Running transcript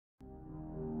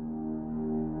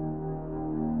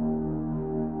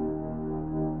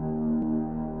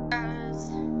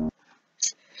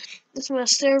This is my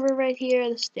server right here.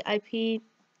 This is the IP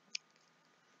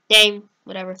name,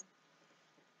 whatever.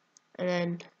 And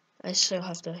then I still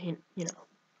have to, you know,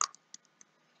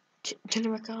 turn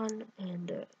it back on and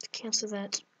to cancel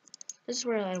that. This is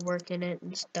where I work in it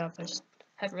and stuff. I just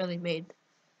haven't really made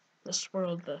this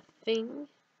world the thing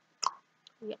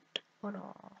yet. Oh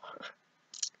no.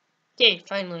 Yay,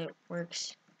 finally it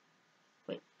works.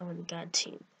 Wait, I'm on the God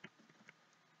team.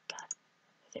 God.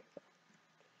 There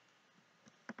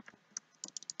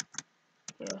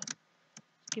we go. Yeah.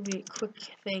 Give you a quick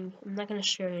thing. I'm not gonna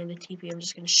show you the TP, I'm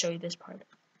just gonna show you this part.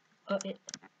 It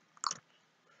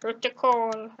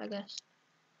critical, I guess.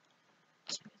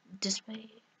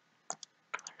 Display.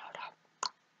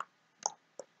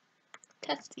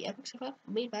 That's the epic stuff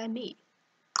made by me.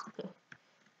 You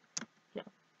know,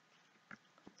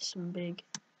 some big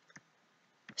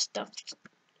stuff.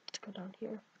 Let's go down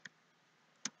here.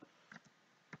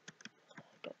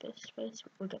 Got this space.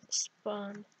 We got the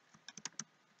spawn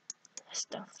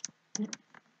stuff.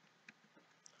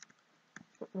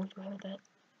 Once we have that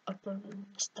uploading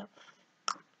stuff.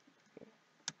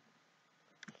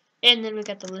 And then we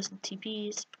got the list of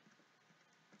TPs.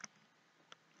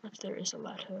 If there is a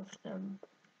lot of them.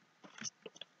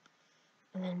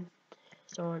 And then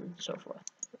so on and so forth.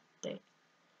 They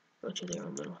go to their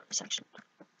own little section.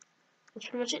 That's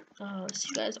pretty much it. See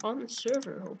you guys on the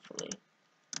server, hopefully.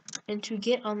 And to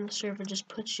get on the server, just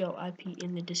put your IP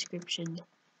in the description.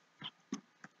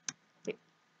 Wait,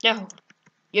 no,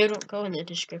 you don't go in the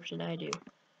description, I do.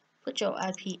 Put your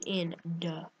IP in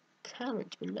the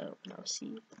comments below, and I'll see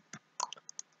you.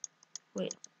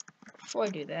 Wait, before I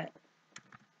do that,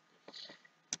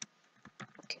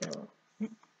 kill.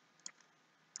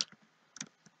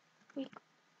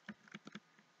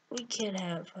 We can't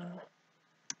have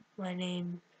my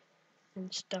name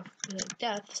and stuff like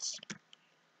deaths.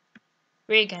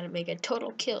 We gotta make a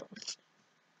total kills.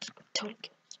 Total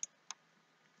kills.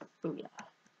 Booyah.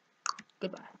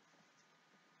 Goodbye.